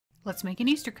Let's make an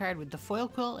Easter card with the Foil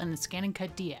Quill and the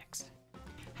ScanNCut DX.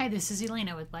 Hi, this is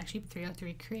Elena with Black Sheep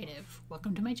 303 Creative.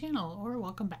 Welcome to my channel, or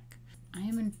welcome back. I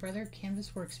am in Brother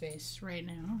Canvas Workspace right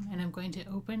now, and I'm going to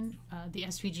open the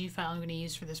SVG file I'm going to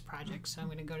use for this project. So I'm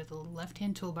going to go to the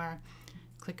left-hand toolbar,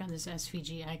 click on this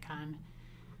SVG icon,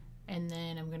 and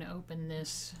then I'm going to open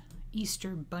this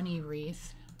Easter Bunny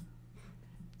Wreath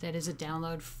that is a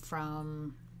download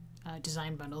from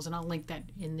design bundles, and I'll link that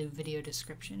in the video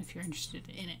description if you're interested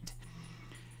in it.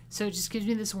 So it just gives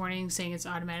me this warning saying it's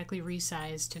automatically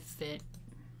resized to fit.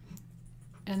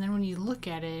 And then when you look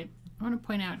at it, I want to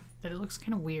point out that it looks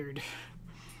kind of weird.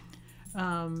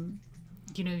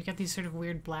 You know, you've got these sort of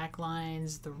weird black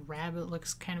lines. The rabbit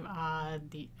looks kind of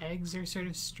odd. The eggs are sort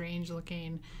of strange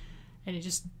looking, and it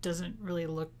just doesn't really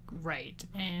look right.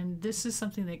 And this is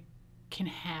something that can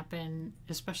happen,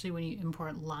 especially when you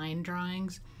import line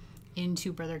drawings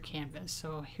into Brother Canvas.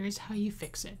 So here's how you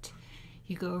fix it.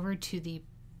 You go over to the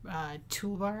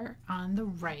toolbar on the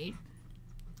right,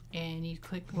 and you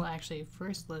click, well actually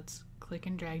first let's click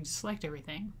and drag to select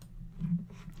everything,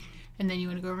 and then you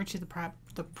want to go over to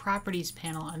the properties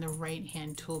panel on the right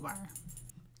hand toolbar,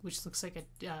 which looks like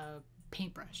a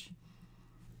paintbrush,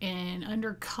 and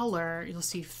under color you'll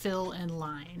see fill and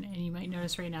line, and you might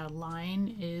notice right now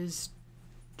line is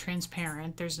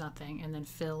transparent, there's nothing, and then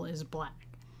fill is black.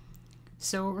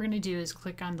 So what we're going to do is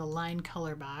click on the line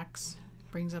color box,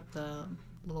 brings up the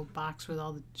little box with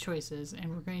all the choices, and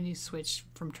we're going to switch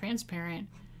from transparent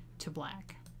to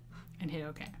black and hit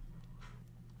OK.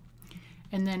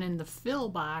 And then in the fill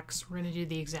box we're going to do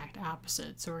the exact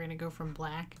opposite, so we're going to go from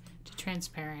black to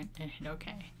transparent and hit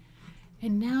OK.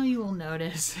 And now you will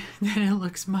notice that it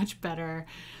looks much better.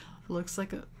 It looks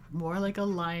like more like a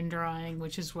line drawing,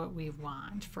 which is what we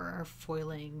want for our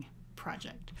foiling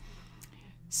project.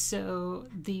 So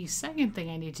the second thing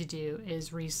I need to do is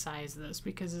resize this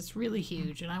because it's really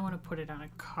huge and I want to put it on a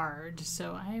card.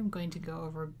 So I am going to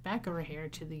go back over here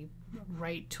to the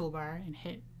right toolbar and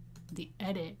hit the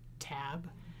Edit tab.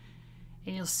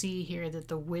 And you'll see here that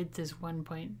the width is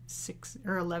 1.6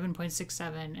 or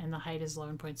 11.67 and the height is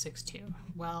 11.62.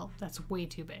 Well, that's way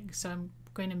too big. So I'm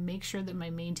going to make sure that my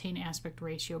Maintain Aspect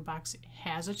Ratio box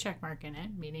has a check mark in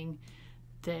it, meaning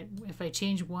that if I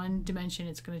change one dimension,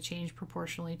 it's going to change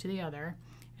proportionally to the other,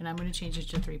 and I'm going to change it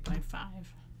to 3.5.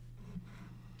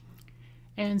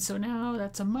 And so now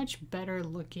that's a much better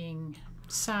looking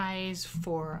size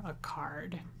for a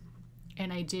card.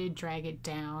 And I did drag it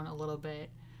down a little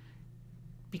bit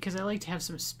because I like to have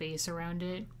some space around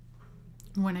it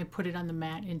when I put it on the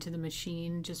mat into the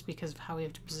machine, just because of how we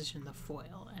have to position the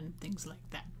foil and things like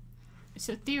that.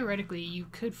 So theoretically you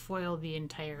could foil the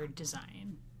entire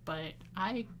design, but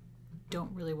I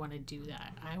don't really want to do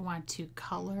that. I want to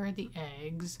color the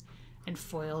eggs and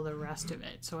foil the rest of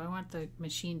it. So I want the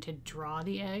machine to draw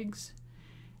the eggs,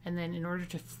 and then in order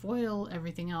to foil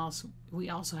everything else, we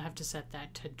also have to set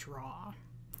that to draw.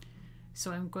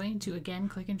 So I'm going to again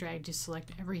click and drag to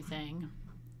select everything,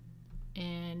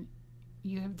 and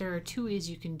there are two ways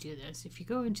you can do this. If you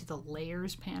go into the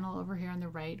layers panel over here on the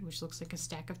right, which looks like a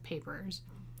stack of papers,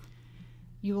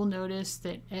 you will notice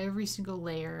that every single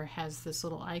layer has this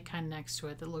little icon next to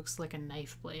it that looks like a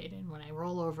knife blade, and when I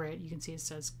roll over it you can see it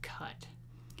says cut.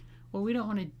 Well, we don't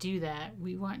want to do that.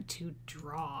 We want to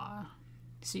draw.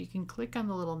 So you can click on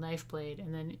the little knife blade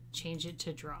and then change it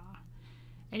to draw.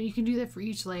 And you can do that for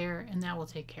each layer and that will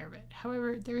take care of it.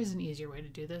 However, there is an easier way to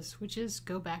do this, which is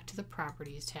go back to the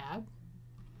Properties tab,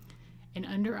 and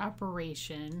under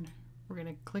Operation we're going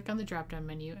to click on the drop down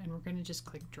menu and we're going to just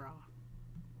click Draw.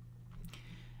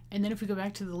 And then if we go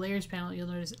back to the layers panel, you'll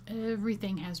notice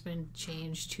everything has been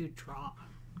changed to draw.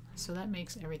 So that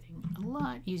makes everything a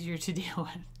lot easier to deal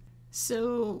with.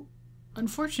 So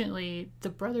unfortunately, the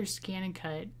Brother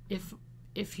ScanNCut,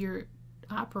 if your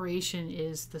operation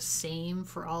is the same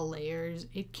for all layers,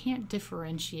 it can't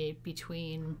differentiate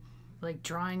between like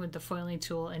drawing with the foiling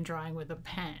tool and drawing with a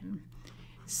pen.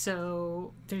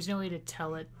 So there's no way to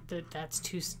tell it that that's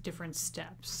two different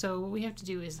steps. So what we have to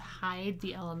do is hide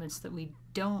the elements that we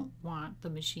don't want the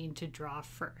machine to draw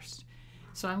first.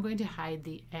 So I'm going to hide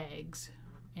the eggs,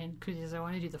 and because I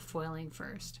want to do the foiling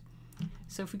first.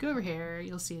 So if we go over here,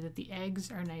 you'll see that the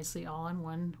eggs are nicely all on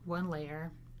one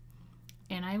layer,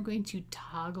 and I'm going to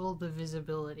toggle the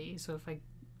visibility. So if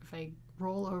I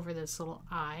roll over this little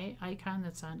eye icon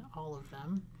that's on all of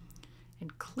them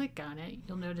and click on it,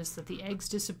 you'll notice that the eggs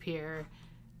disappear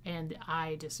and the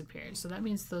eye disappears. So that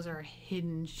means those are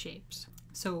hidden shapes.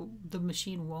 So the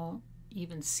machine won't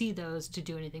even see those to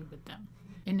do anything with them.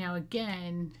 And now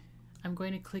again, I'm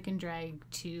going to click and drag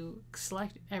to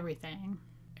select everything,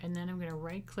 and then I'm going to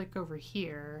right click over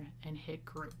here and hit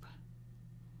group.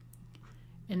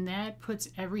 And that puts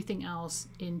everything else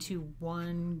into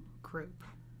one group.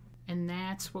 And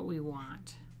that's what we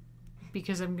want.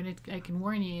 Because I can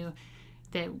warn you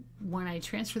that when I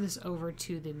transfer this over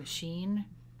to the machine,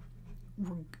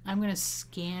 I'm going to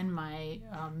scan my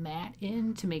mat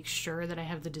in to make sure that I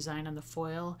have the design on the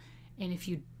foil. And if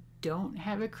you don't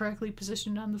have it correctly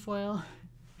positioned on the foil,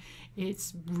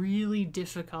 it's really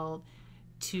difficult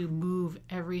to move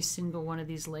every single one of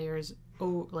these layers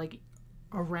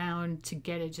around to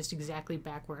get it just exactly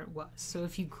back where it was. So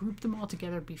if you group them all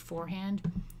together beforehand,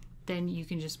 then you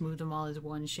can just move them all as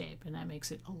one shape, and that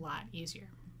makes it a lot easier.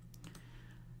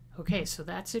 Okay, so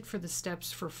that's it for the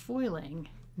steps for foiling.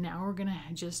 Now we're gonna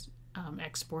just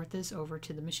export this over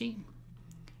to the machine.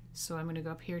 So I'm gonna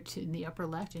go up here to in the upper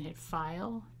left and hit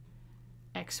File,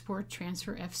 Export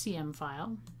Transfer FCM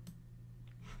File.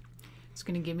 It's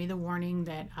going to give me the warning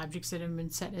that objects that have been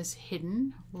set as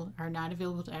hidden are not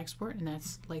available to export, and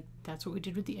that's what we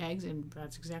did with the eggs, and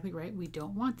that's exactly right. We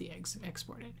don't want the eggs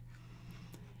exported.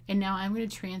 And now I'm going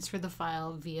to transfer the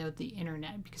file via the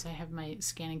internet because I have my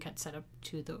ScanNCut set up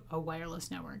to a wireless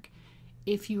network.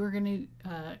 If you were going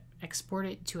to export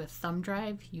it to a thumb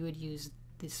drive, you would use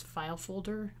this file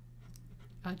folder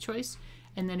choice.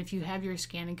 And then if you have your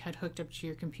ScanNCut hooked up to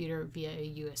your computer via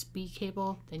a USB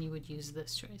cable, then you would use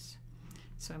this choice.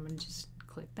 So I'm going to just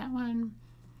click that one.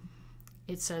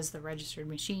 It says the registered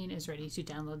machine is ready to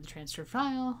download the transfer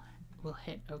file. We'll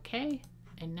hit OK.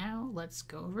 And now let's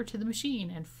go over to the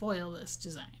machine and foil this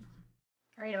design.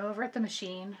 All right, I'm over at the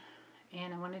machine,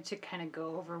 and I wanted to kind of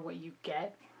go over what you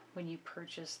get when you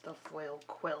purchase the foil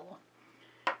quill.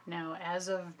 Now, as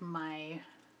of my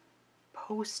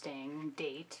posting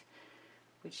date,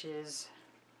 which is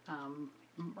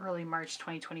early March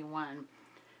 2021,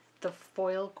 the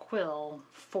foil quill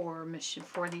for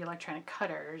the electronic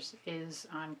cutters is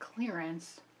on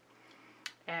clearance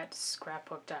at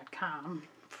scrapbook.com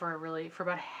for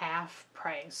about half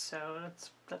price. So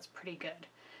that's pretty good.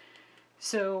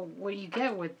 So what you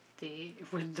get with the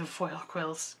foil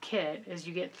quills kit is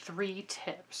you get 3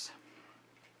 tips.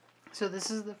 So this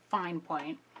is the fine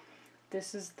point,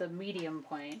 this is the medium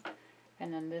point,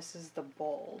 and then this is the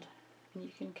bold. And you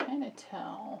can kind of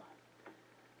tell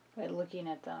by looking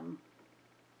at them.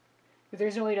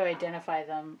 There's no way to identify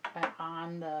them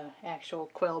on the actual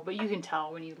quill, but you can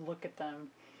tell when you look at them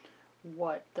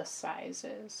what the size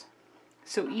is.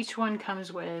 So each one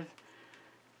comes with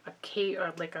a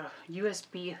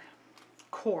USB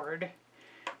cord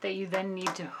that you then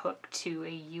need to hook to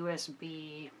a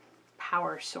USB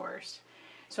power source.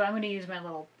 So I'm going to use my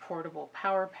little portable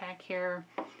power pack here.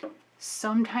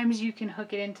 Sometimes you can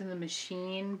hook it into the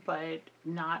machine, but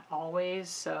not always.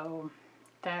 So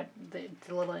that the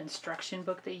little instruction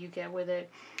book that you get with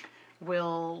it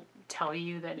will tell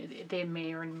you that they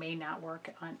may or may not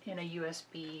work in a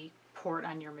USB port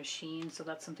on your machine. So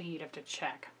that's something you'd have to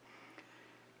check.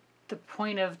 The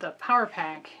point of the power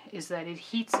pack is that it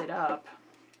heats it up,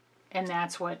 and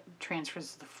that's what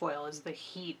transfers the foil, is the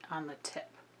heat on the tip.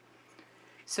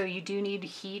 So you do need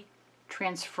heat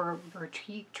transfer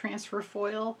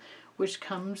foil, which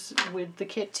comes with the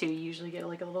kit too. You usually get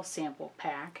like a little sample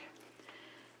pack.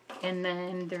 And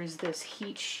then there's this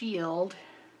heat shield,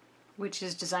 which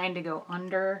is designed to go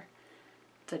under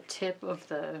the tip of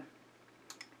the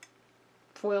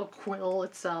foil quill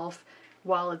itself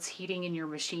while it's heating in your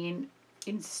machine.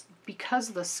 It's because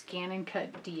the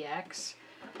ScanNCut DX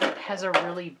has a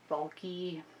really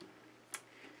bulky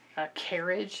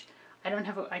carriage.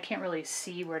 I can't really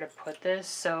see where to put this,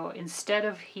 so instead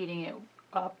of heating it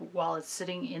up while it's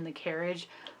sitting in the carriage,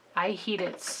 I heat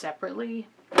it separately.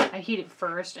 I heat it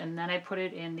first, and then I put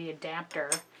it in the adapter,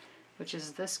 which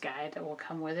is this guy that will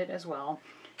come with it as well.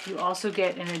 You also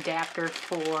get an adapter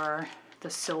for the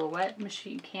Silhouette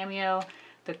machine Cameo,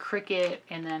 the Cricut,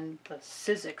 and then the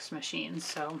Sizzix machines.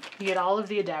 So you get all of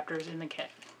the adapters in the kit.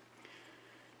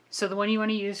 So the one you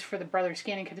want to use for the Brother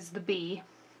ScanNCut is the B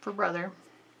for Brother.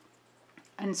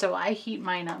 And so I heat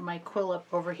my quill up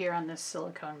over here on this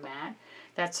silicone mat.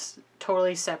 That's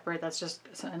totally separate. That's just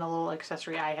a little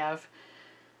accessory I have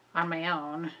on my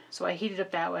own. So I heat it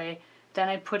up that way. Then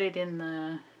I put it in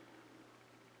the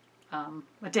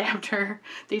adapter.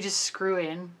 They just screw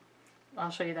in. I'll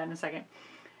show you that in a second.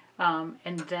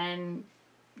 And then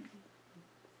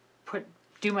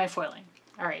do my foiling.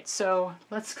 All right, so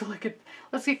let's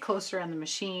get closer on the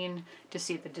machine to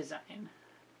see the design.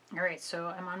 All right, so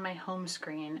I'm on my home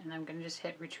screen, and I'm going to just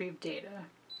hit Retrieve Data.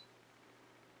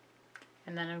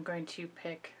 And then I'm going to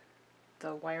pick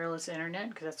the wireless internet,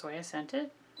 because that's the way I sent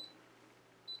it.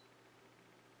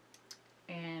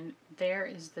 And there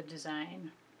is the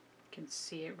design. You can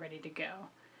see it ready to go.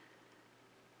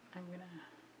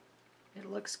 It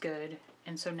looks good.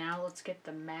 And so now let's get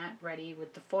the mat ready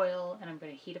with the foil, and I'm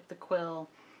gonna heat up the quill,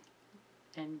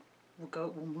 and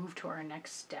we'll move to our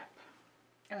next step.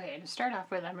 Okay, to start off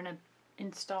with, I'm gonna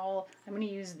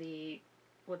use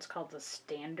what's called the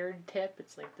standard tip.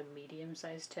 It's like the medium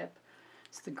sized tip.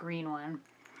 It's the green one.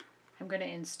 I'm gonna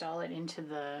install it into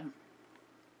the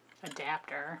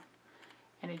adapter,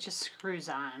 and it just screws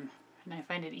on. And I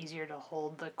find it easier to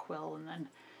hold the quill and then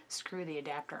screw the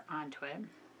adapter onto it.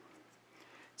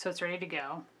 So it's ready to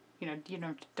go.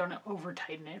 Don't over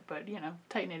tighten it, but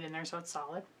tighten it in there so it's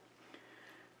solid.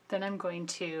 Then I'm going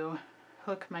to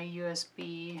hook my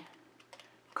USB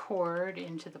cord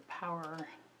into the power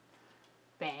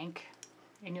bank,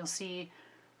 and you'll see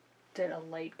that a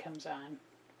light comes on.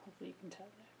 Hopefully you can tell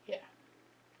that. Yeah.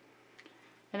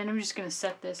 And then I'm just going to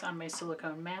set this on my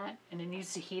silicone mat, and it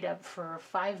needs to heat up for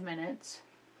 5 minutes.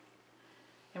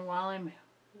 And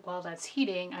while that's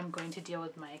heating, I'm going to deal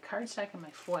with my cardstock and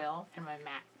my foil and my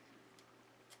mat.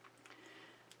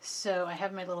 So I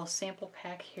have my little sample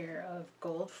pack here of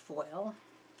gold foil,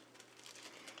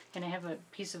 and I have a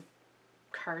piece of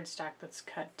cardstock that's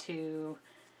cut to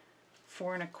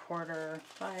 4 1/4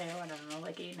 by, I don't know,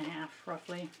 like 8 1/2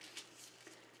 roughly.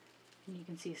 And you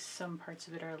can see some parts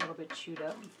of it are a little bit chewed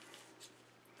up.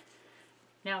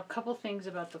 Now, a couple things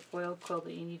about the foil quill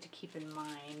that you need to keep in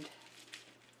mind.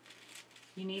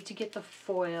 You need to get the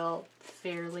foil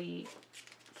fairly,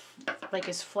 like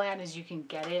as flat as you can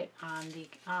get it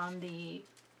on the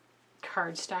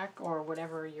cardstock or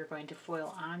whatever you're going to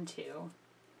foil onto.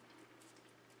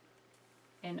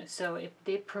 And so if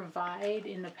they provide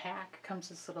in the pack, comes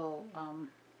this little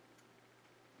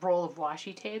roll of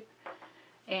washi tape,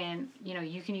 and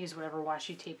you can use whatever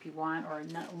washi tape you want, or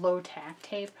low tack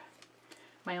tape.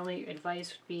 My only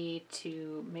advice would be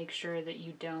to make sure that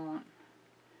you don't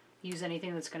use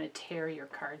anything that's going to tear your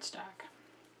cardstock.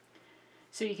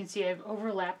 So you can see I've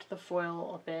overlapped the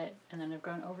foil a bit, and then I've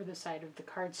gone over the side of the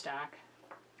cardstock.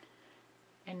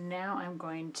 And now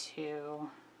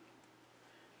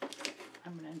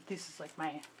this is like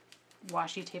my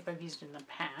washi tape I've used in the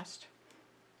past.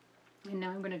 And now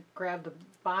I'm going to grab the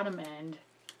bottom end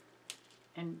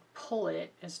and pull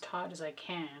it as taut as I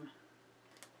can,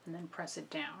 and then press it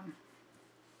down.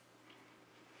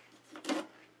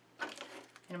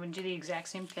 And I'm going to do the exact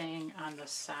same thing on the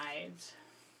sides.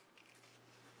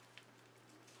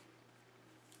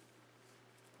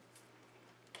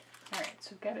 Alright,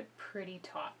 so I've got it pretty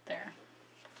taut there.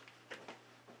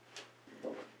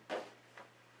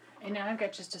 And now I've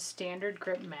got just a standard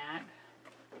grip mat,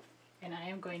 and I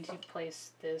am going to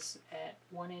place this at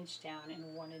 1 inch down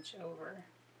and 1 inch over.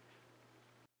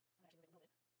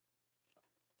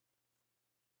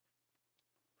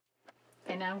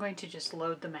 And now I'm going to just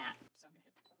load the mat.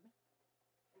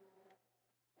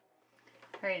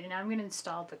 Alright, and now I'm going to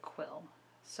install the quill.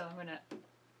 So I'm going to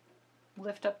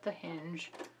lift up the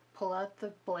hinge, pull out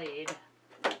the blade,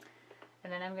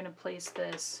 and then I'm going to place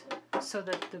this so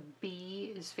that the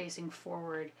B is facing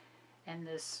forward and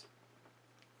this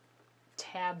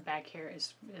tab back here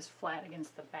is flat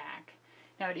against the back.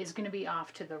 Now it is going to be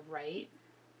off to the right,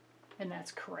 and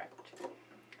that's correct.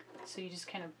 So you just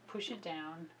kind of push it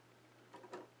down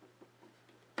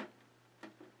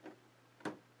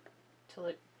till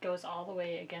it goes all the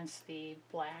way against the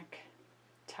black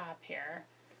top here,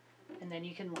 and then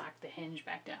you can lock the hinge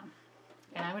back down.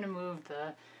 And I'm going to move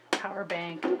the power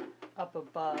bank up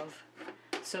above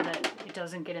so that it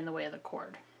doesn't get in the way of the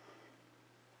cord.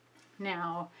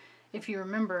 Now, if you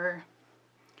remember,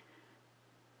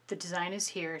 the design is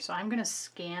here, so I'm going to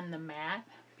scan the mat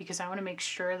because I want to make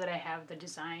sure that I have the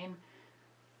design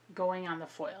going on the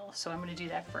foil. So I'm going to do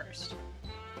that first.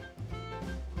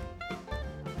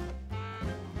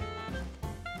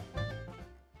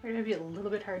 It might be a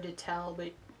little bit hard to tell,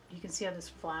 but you can see how this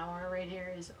flower right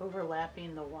here is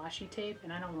overlapping the washi tape,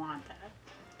 and I don't want that.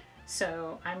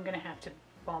 So I'm going to have to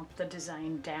bump the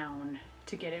design down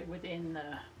to get it within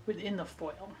the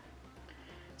foil.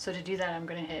 So to do that, I'm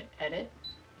going to hit Edit.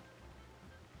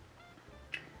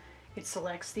 It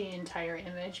selects the entire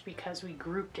image because we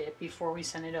grouped it before we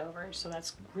sent it over, so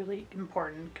that's really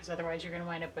important because otherwise you're going to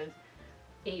wind up with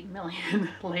 8 million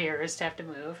layers to have to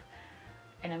move.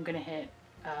 And I'm going to hit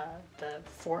the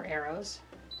 4 arrows.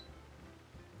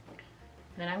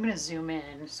 And then I'm going to zoom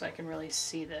in so I can really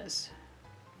see this.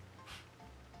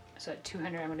 So at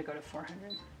 200, I'm going to go to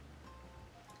 400.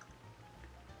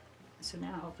 So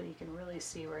now hopefully you can really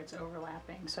see where it's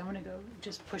overlapping. So I'm going to go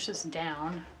just push this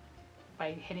down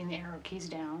by hitting the arrow keys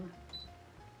down.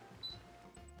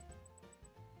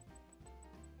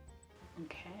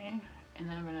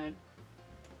 then I'm gonna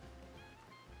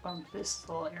bump this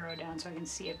little arrow down so I can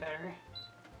see it better.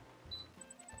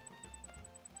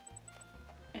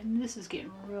 And this is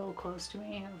getting real close to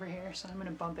me over here, so I'm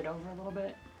gonna bump it over a little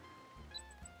bit.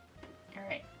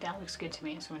 Alright, that looks good to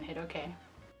me, so I'm gonna hit OK.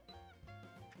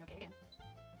 OK again.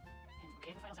 And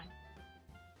OK the final time.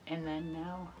 And then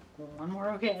now, one more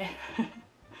OK.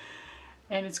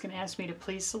 And it's gonna ask me to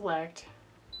please select.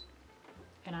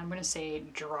 And I'm gonna say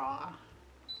draw.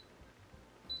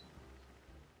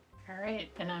 Alright,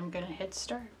 and I'm gonna hit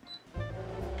start.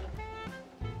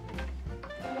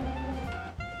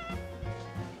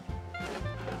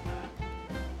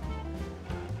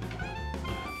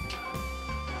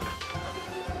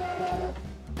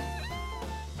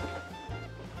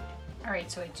 Alright,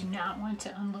 so I do not want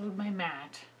to unload my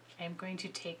mat. I am going to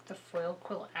take the foil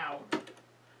quill out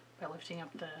by lifting up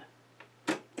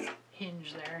the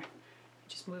hinge there.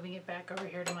 Just moving it back over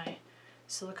here to my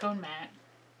silicone mat.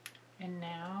 And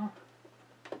now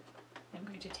I'm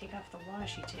going to take off the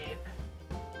washi tape.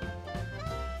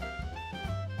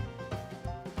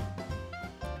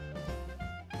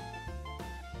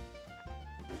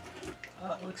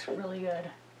 Oh, it looks really good.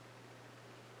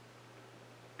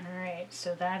 Alright,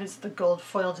 so that is the gold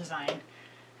foil design.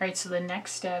 Alright, so the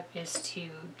next step is to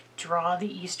draw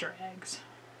the Easter eggs.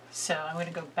 So I'm going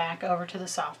to go back over to the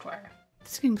software.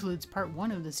 This concludes part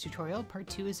 1 of this tutorial. Part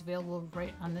 2 is available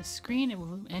right on this screen,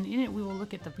 and in it we will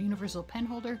look at the universal pen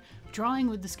holder, drawing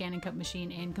with the ScanNCut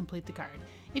machine, and complete the card.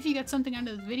 If you got something out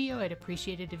of the video, I'd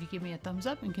appreciate it if you give me a thumbs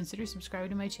up and consider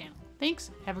subscribing to my channel. Thanks,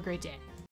 have a great day.